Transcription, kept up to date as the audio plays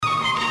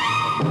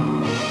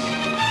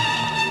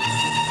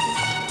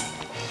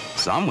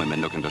Some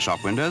women look into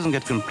shop windows and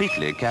get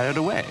completely carried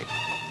away.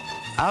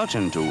 Out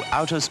into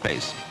outer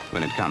space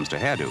when it comes to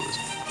hairdos.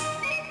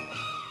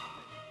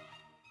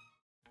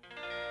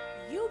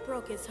 You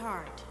broke his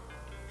heart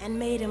and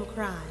made him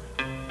cry.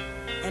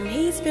 And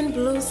he's been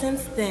blue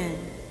since then.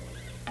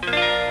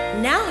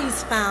 Now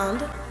he's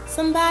found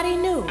somebody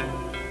new.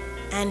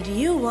 And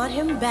you want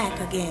him back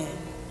again.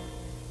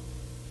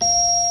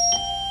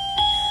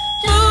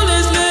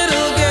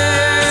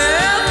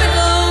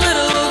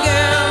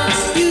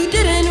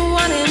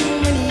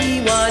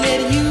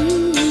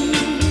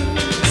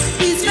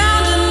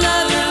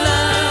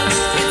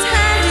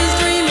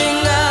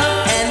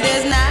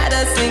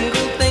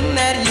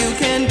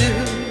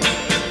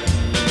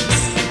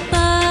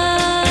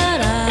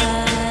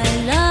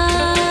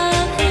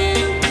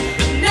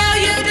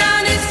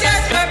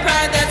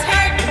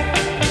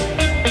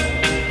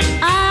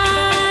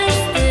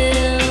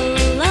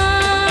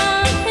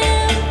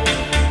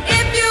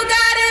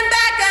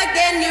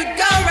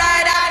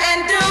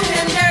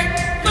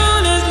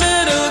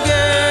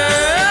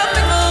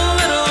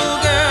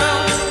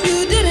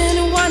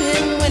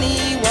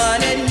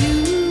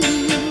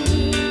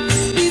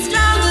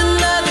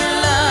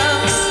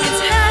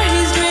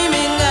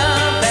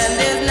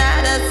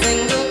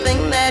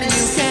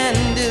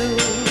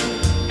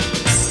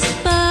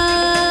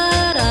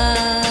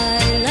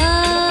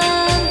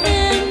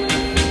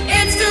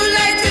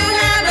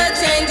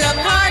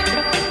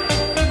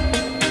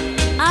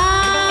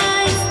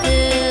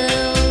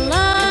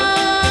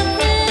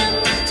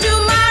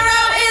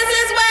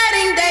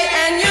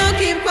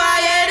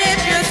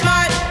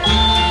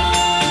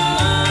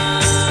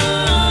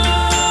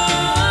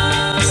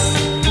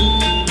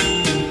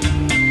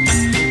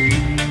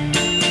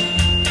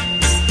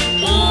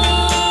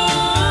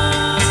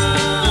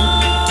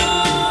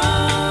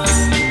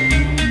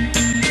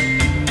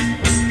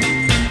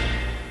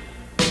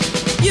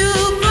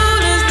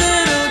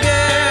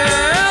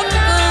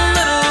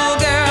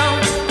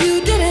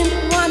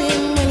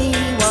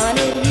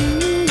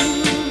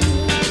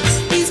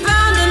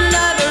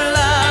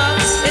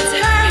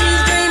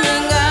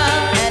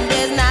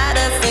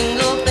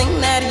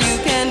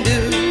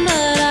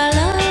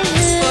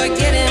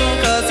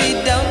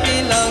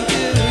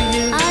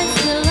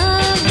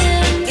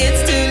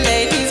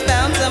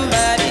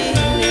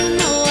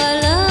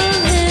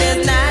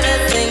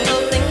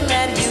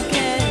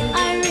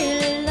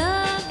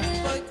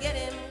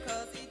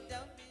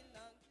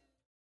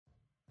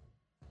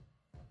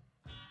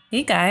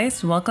 Hey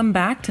guys, welcome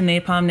back to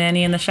Napalm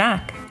Nanny in the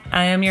Shack.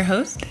 I am your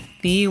host,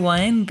 the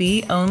one,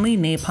 the only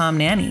Napalm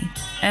Nanny.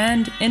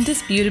 And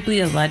indisputably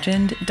a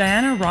legend,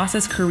 Diana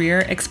Ross's career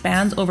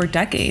expands over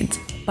decades,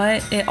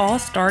 but it all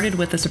started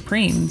with the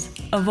Supremes,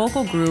 a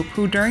vocal group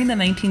who during the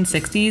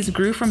 1960s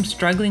grew from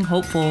struggling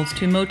hopefuls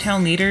to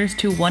Motown leaders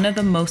to one of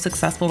the most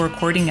successful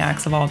recording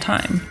acts of all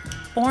time.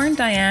 Born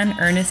Diane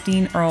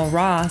Ernestine Earl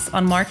Ross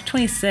on March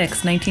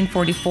 26,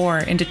 1944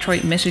 in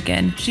Detroit,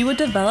 Michigan, she would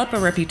develop a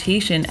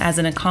reputation as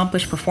an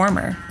accomplished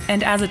performer.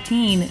 And as a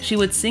teen, she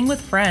would sing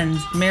with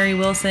friends Mary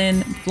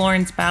Wilson,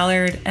 Florence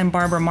Ballard, and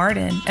Barbara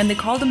Martin, and they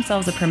called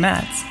themselves the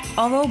Primettes.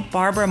 Although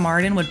Barbara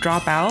Martin would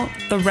drop out,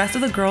 the rest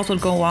of the girls would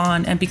go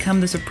on and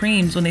become the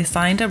Supremes when they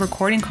signed a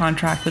recording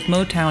contract with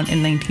Motown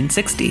in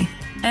 1960.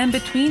 And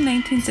between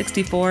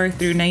 1964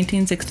 through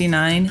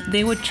 1969,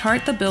 they would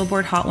chart the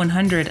Billboard Hot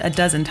 100 a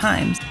dozen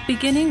times,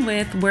 beginning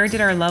with Where Did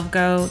Our Love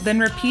Go?, then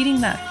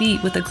repeating that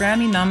feat with the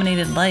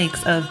Grammy-nominated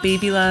likes of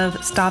Baby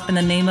Love, Stop in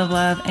the Name of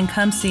Love, and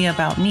Come See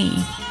About Me.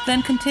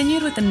 Then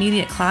continued with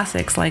immediate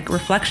classics like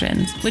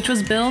Reflections, which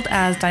was billed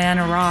as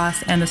Diana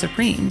Ross and the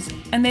Supremes,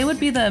 and they would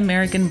be the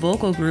American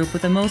vocal group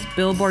with the most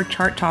Billboard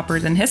chart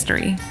toppers in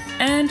history,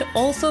 and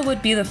also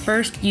would be the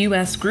first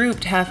US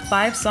group to have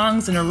 5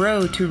 songs in a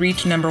row to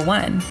reach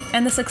 #1.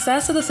 And the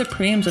success of the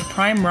Supremes would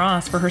prime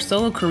Ross for her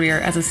solo career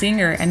as a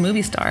singer and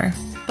movie star.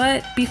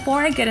 But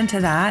before I get into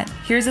that,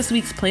 here's this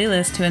week's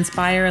playlist to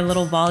inspire a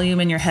little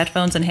volume in your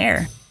headphones and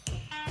hair.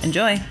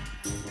 Enjoy!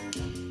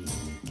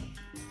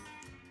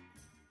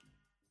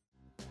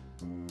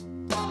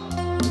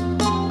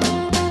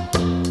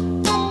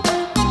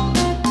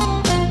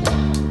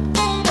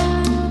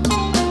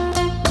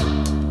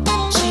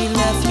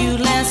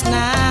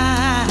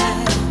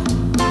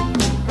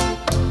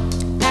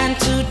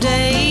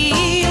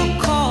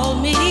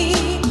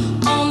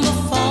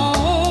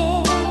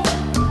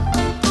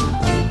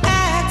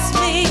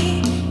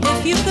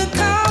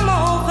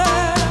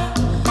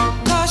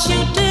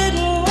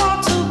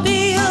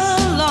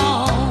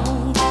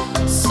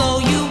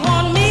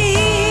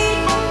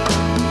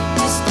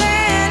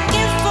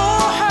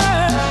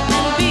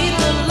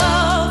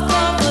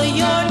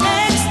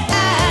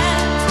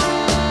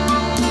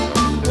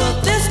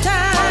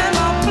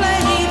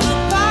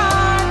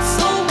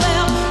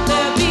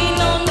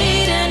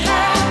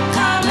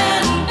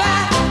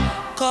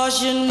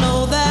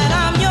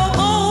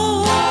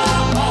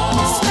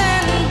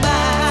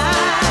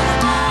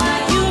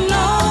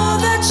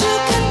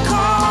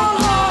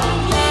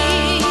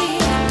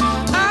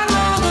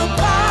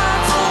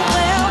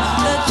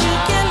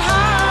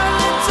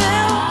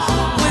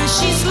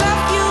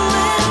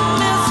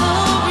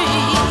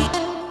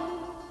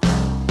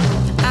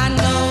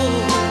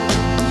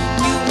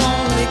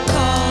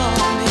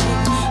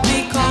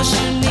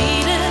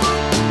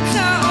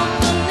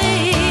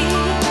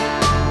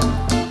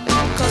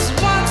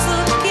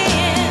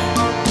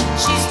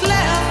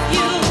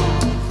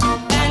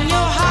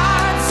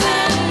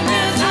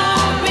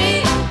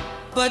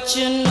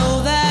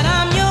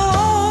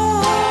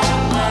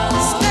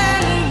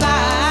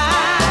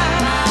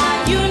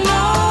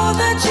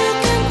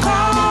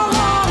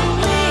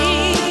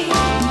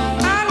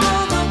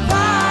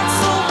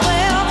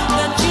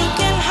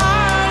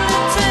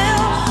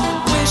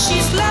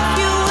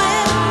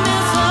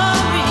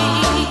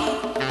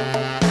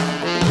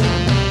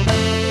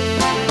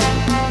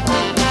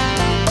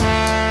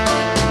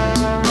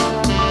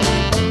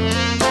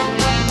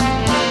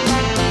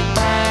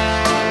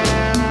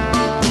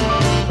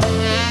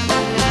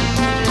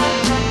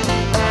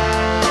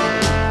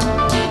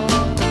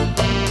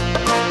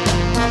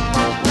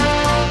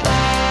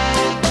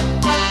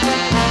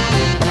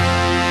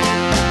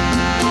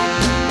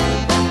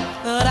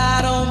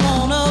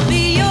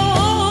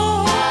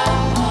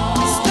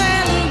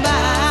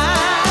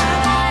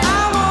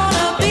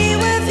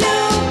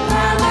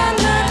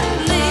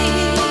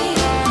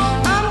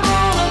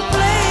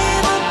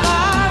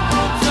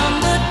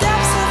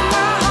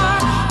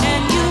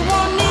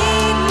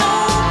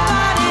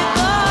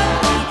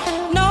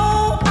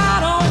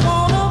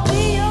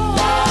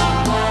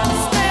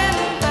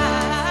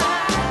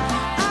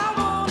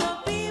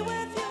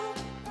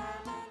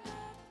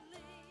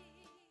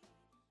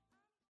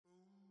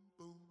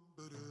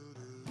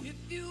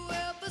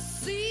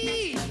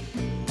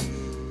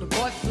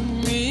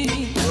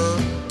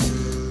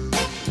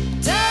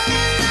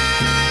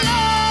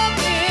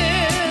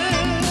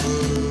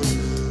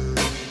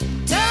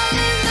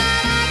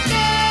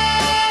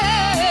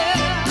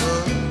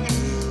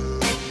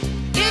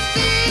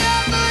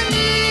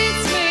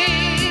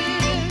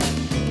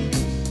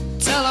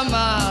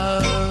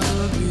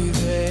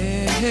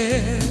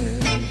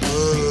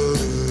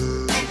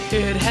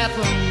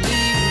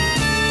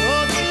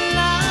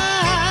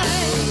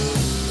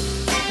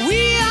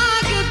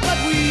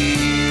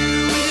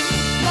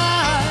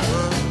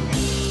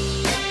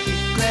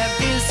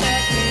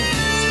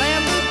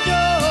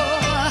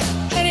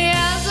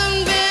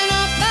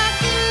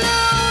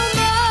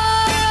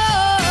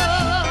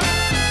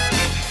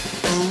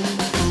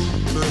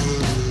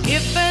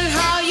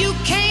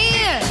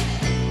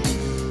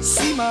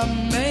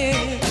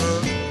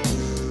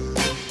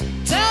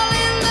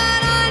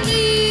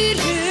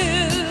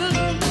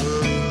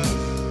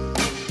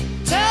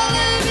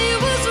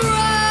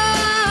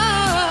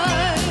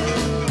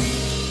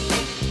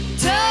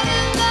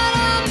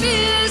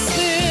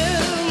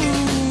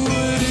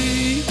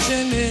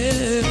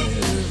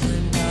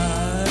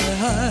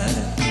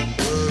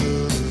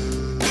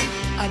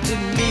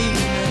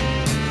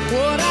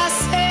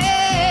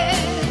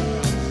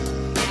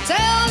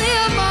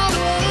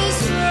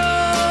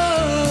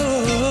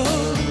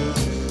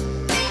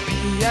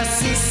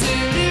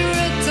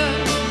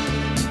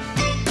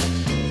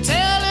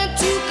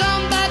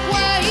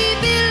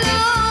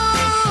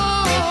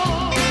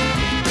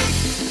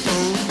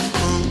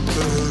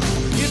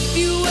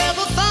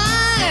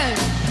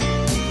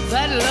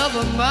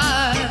 never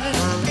mind.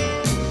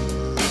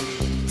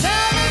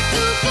 Tell her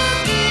to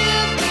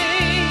forgive me.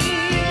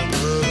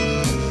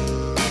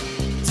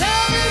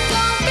 Tell her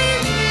don't be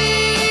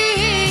mean.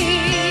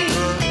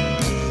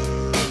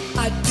 I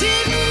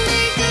didn't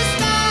mean to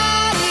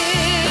start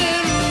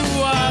it.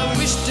 Ooh, I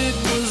wished it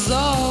was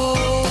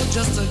all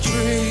just a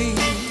dream.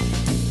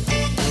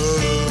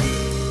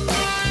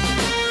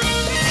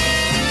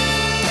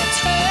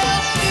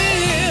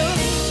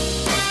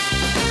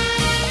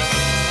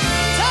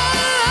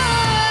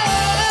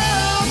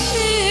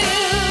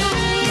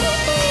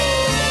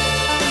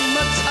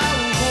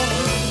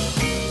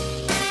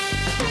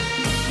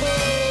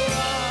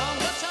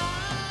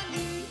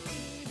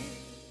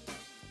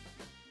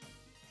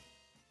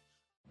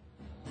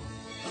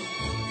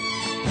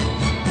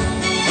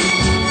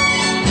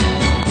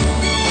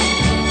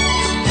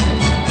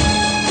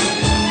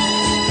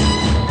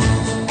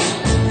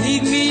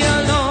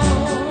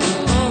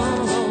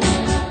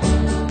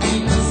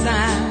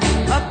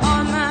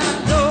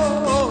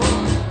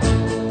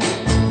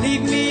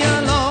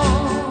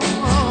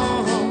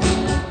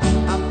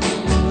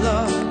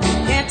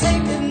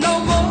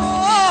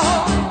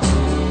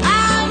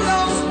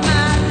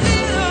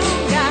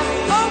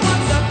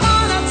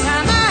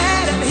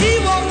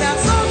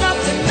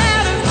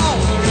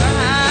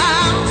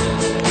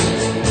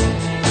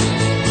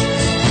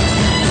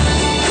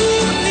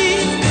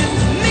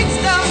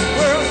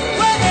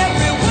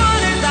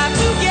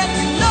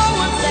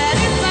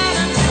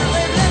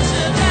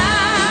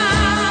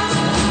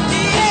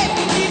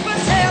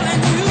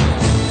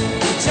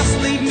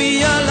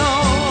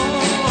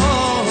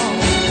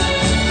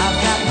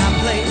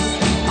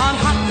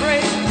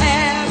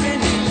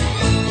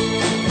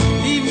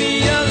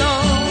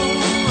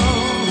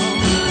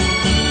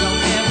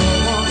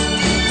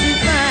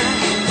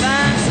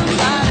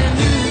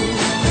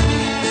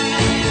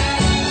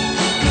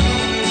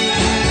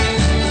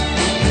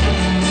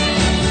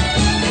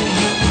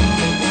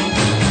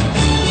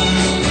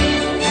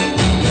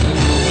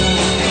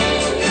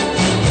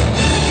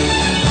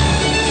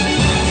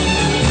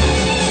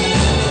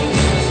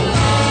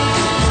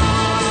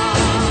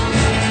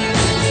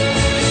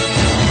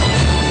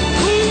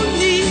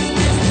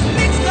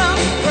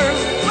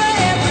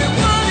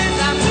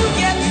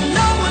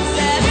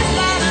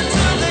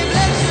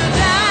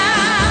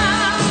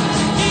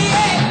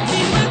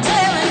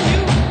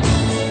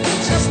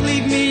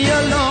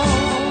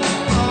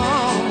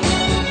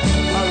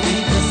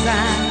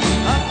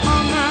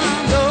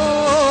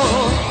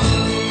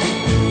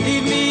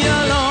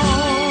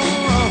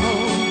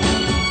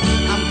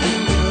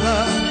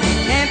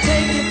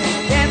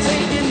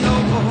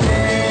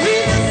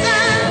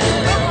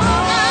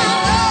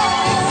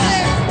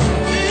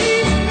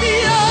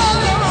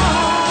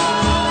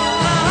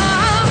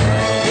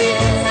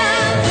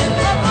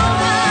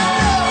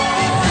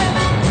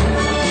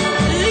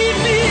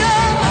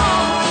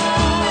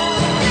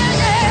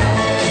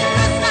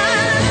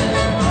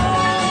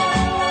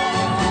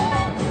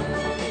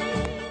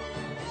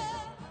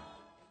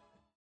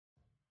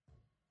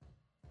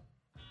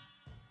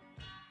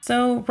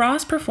 So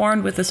Ross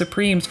performed with the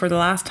Supremes for the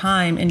last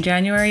time in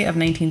January of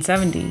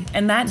 1970,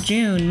 and that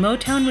June,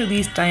 Motown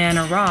released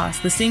Diana Ross,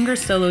 the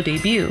singer's solo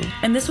debut,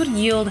 and this would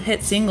yield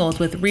hit singles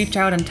with Reach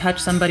Out and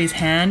Touch Somebody's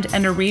Hand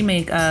and a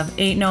remake of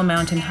Ain't No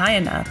Mountain High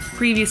Enough,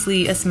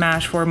 previously a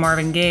smash for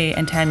Marvin Gaye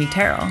and Tammy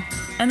Terrell.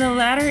 And the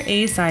latter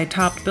A-side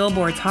topped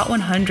Billboard's Hot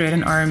 100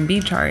 and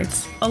R&B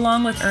charts,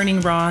 along with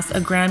earning Ross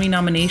a Grammy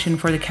nomination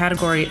for the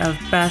category of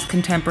Best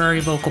Contemporary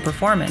Vocal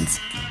Performance.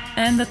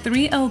 And the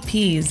three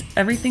LPs,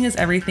 Everything is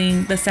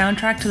Everything, the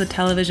soundtrack to the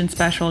television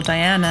special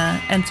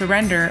Diana, and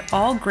Surrender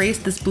all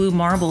graced this blue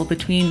marble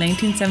between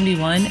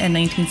 1971 and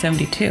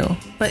 1972.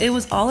 But it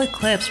was all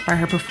eclipsed by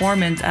her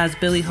performance as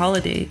Billie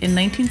Holiday in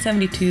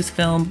 1972's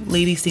film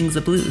Lady Sings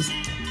the Blues.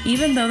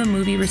 Even though the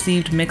movie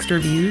received mixed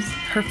reviews,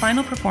 her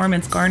final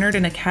performance garnered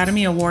an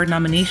Academy Award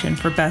nomination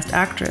for Best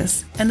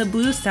Actress, and the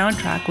blues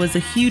soundtrack was a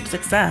huge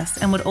success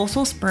and would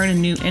also spur a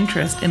new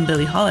interest in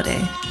Billie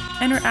Holiday.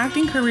 And her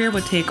acting career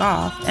would take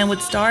off and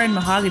would star in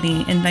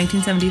Mahogany in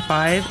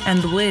 1975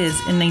 and The Wiz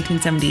in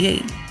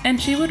 1978. And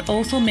she would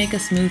also make a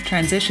smooth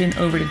transition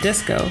over to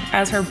disco,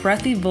 as her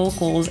breathy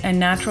vocals and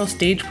natural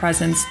stage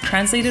presence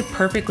translated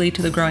perfectly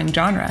to the growing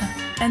genre.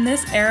 And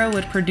this era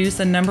would produce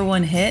a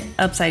 #1 hit,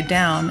 Upside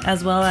Down,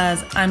 as well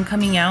as I'm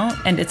Coming Out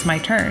and It's My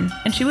Turn.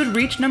 And she would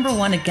reach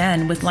 #1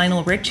 again with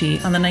Lionel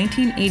Richie on the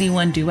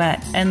 1981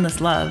 duet,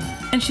 Endless Love.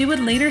 And she would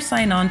later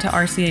sign on to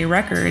RCA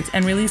Records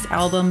and release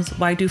albums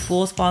Why Do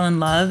Fools Fall in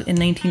Love in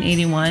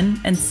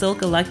 1981 and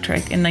Silk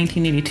Electric in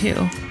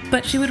 1982.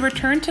 But she would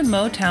return to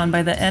Motown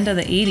by the end of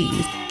the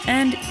 80s.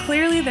 And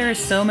clearly there is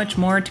so much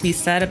more to be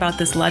said about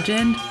this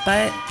legend,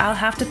 but I'll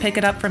have to pick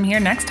it up from here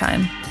next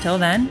time. Till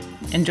then,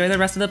 enjoy the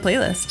rest of the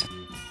playlist.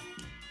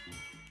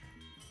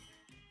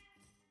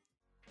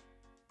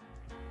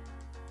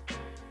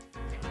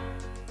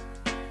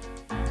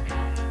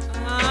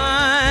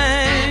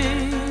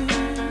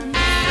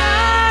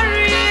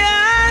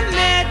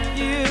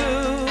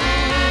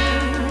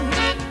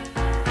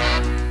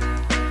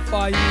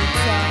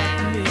 You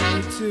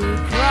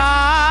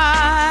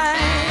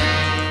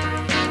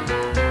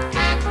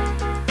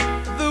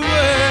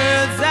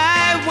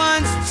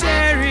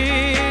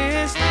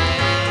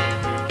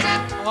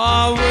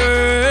are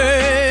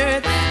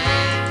words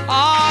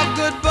of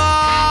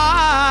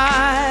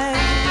goodbye.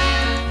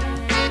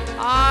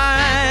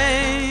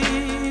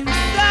 I'm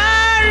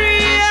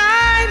sorry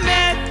I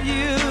met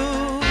you,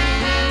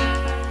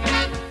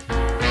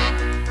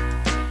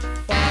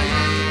 for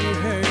you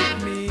hurt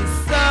me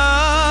so.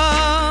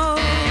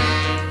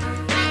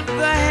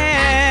 The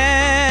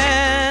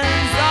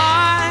hands I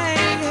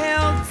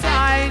held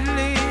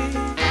tightly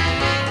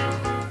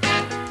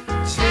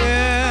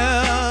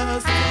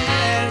just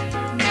let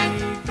me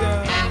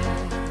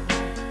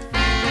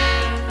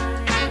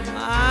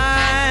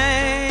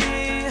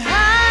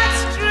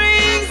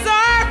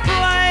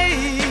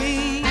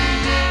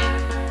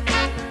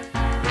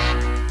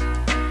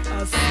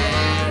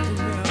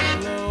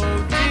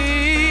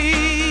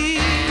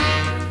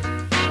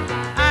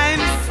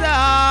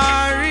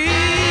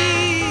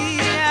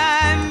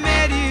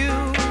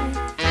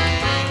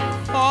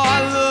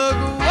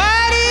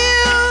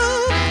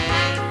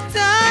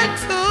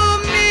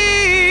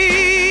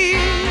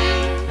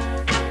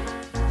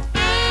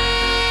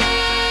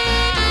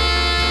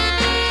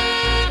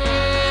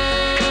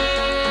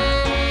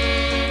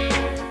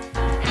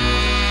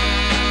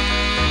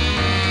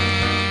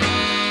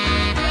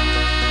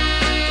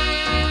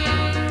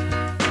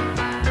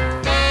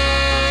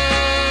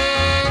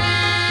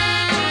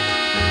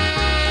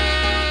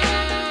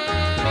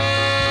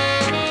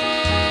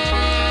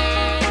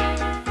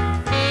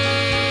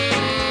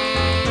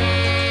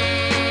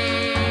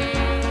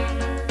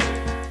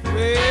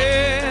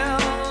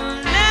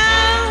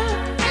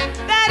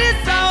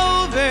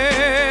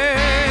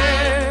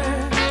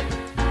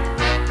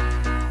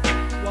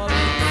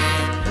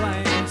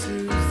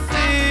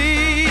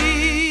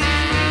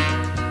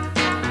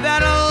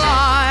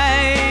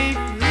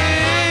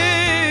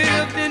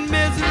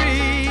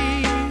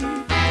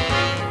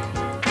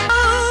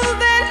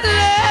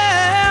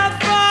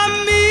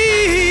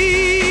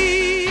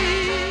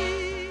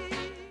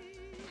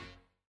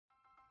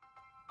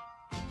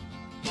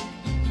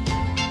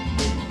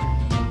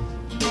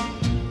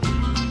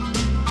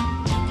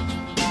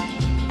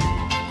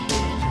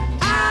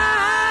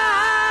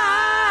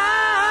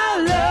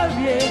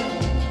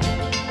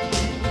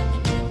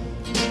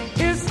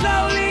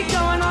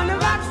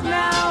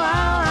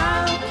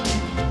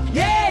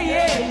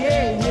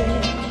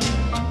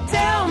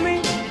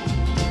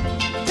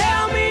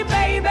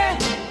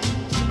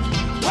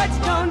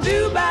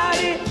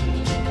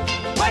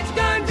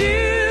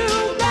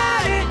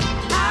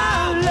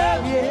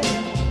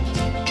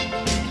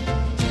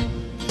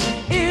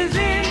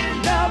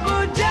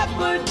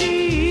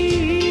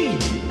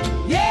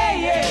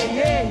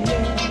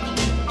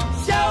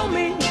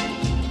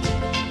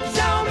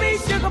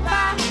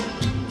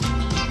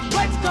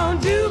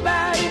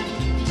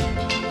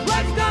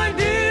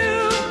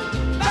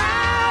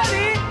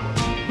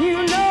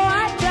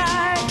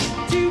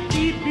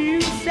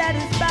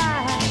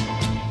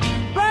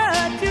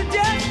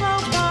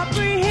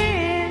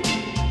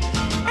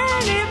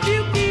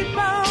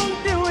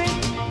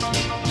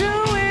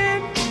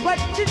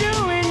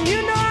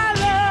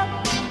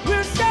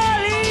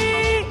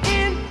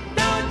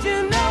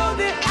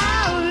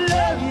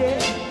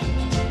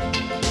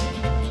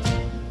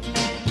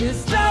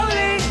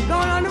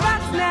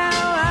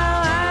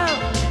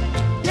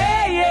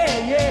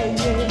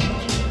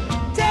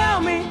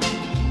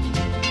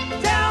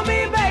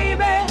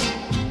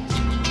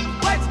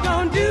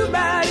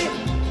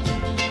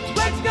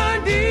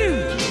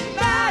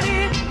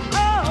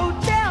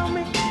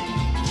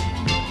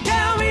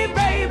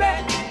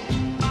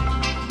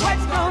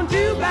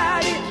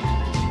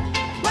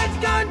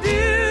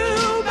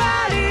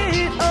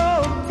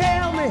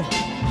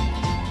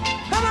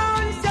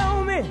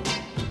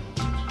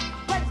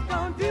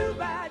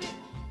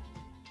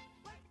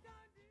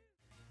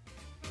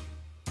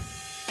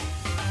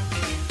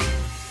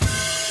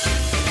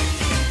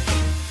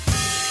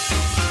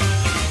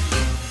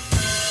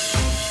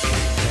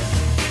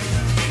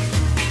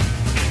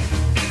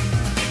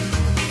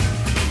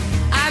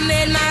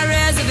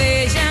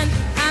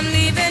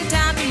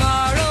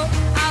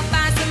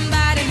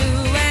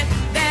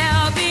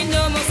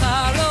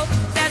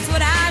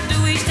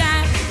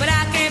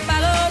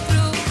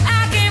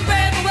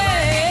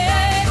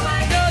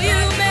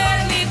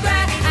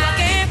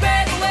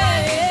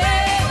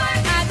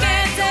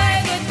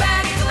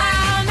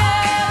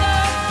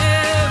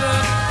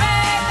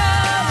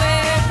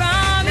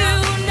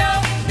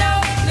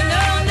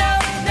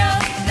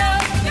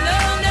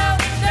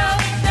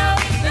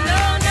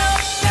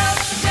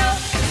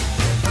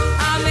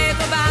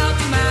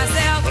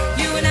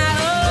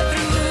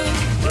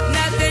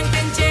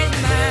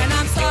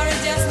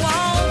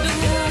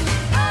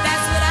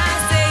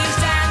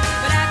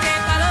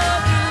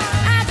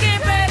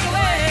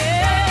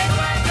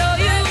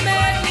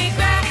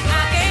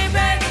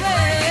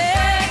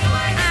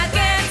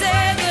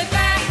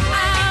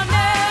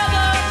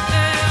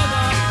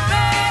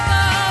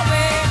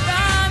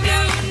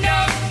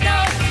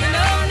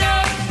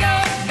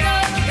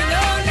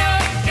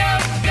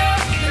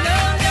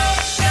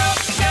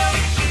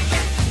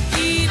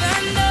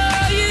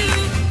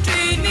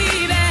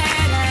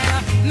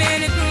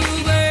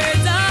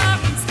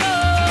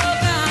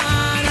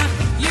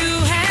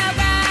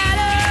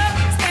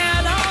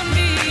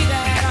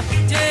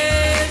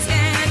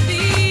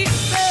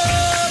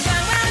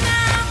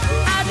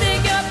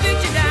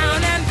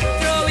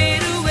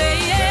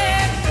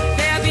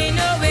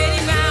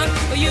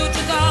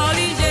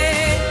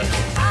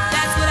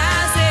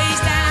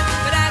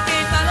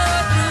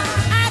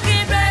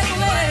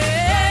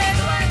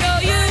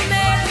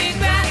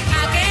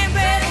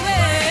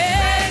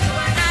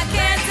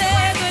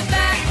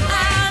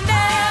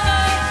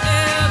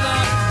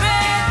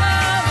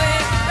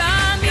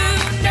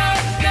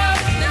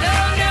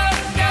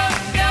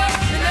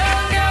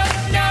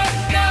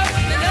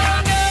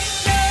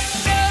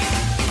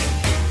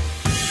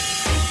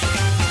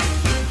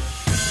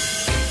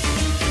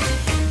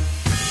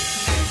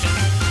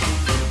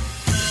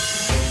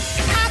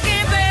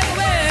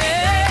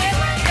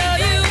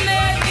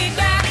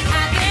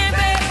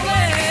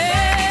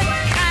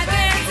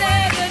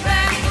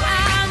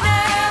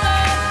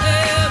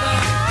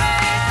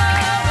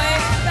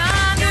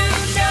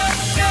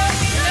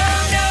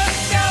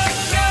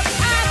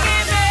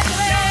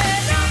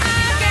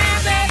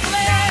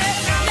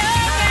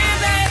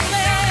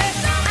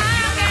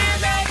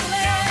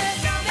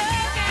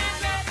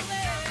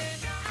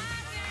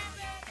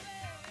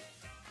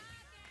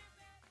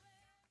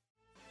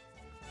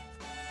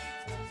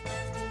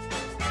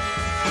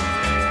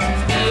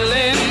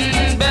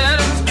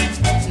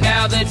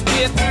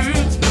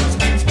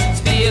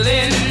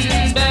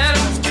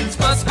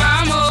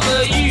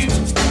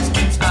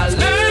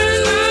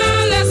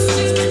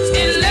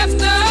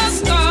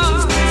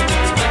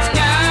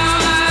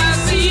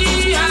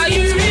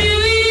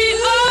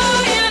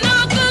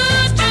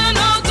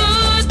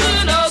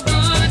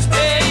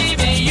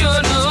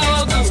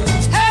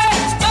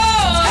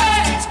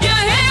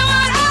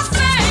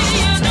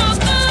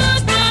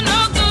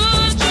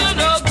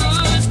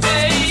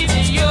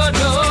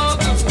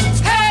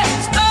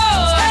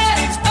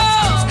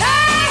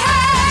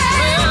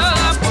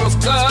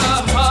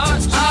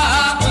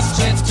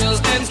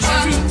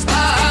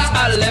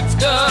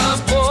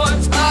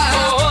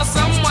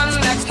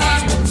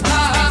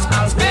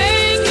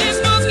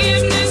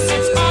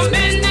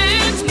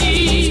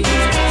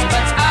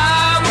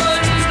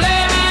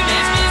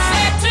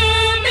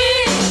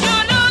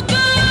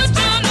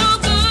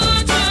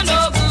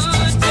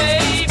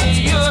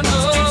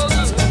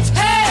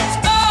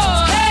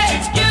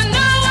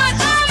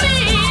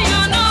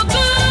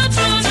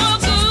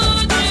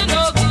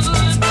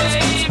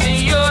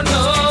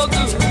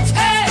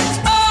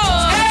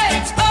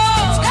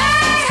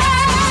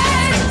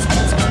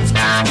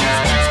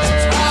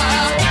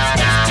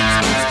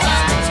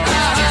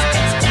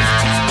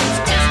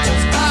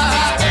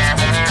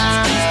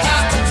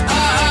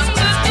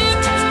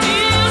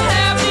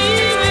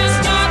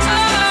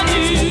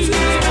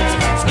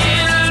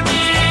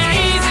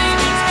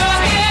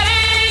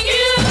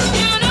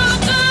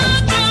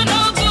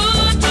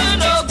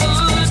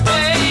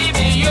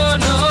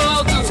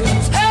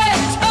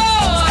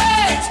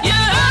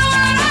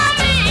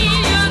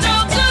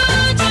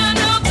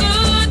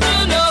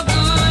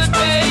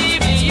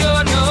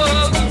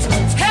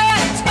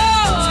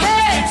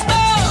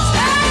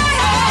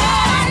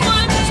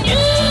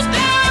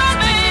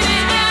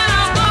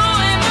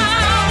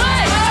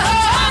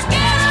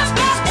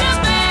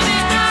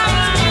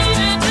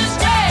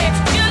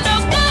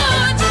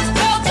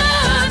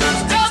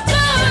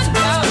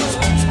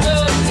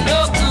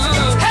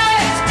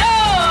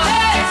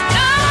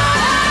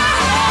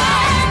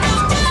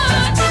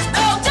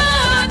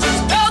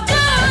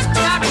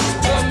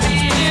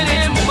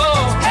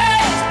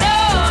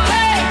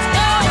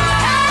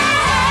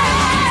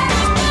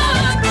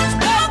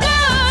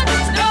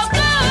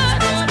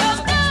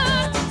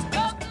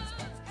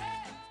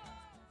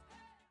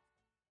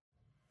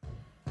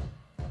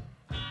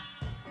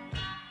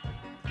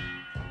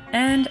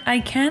And I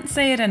can't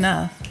say it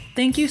enough.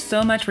 Thank you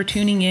so much for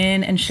tuning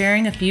in and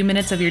sharing a few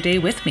minutes of your day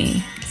with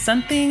me.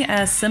 Something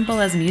as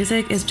simple as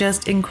music is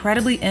just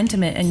incredibly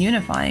intimate and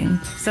unifying.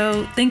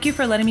 So thank you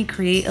for letting me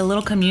create a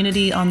little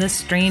community on this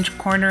strange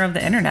corner of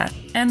the internet.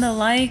 And the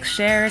likes,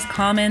 shares,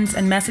 comments,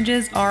 and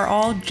messages are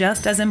all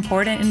just as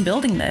important in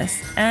building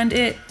this. And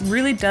it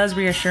really does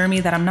reassure me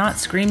that I'm not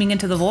screaming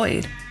into the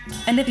void.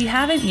 And if you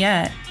haven't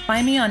yet,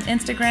 find me on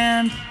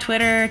Instagram,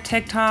 Twitter,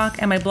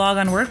 TikTok, and my blog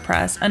on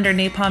WordPress under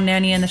Napalm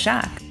Nanny in the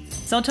Shack.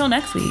 So until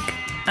next week,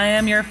 I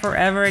am your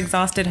forever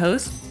exhausted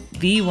host,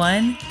 the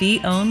one, the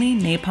only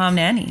Napalm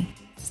Nanny.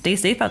 Stay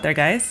safe out there,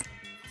 guys.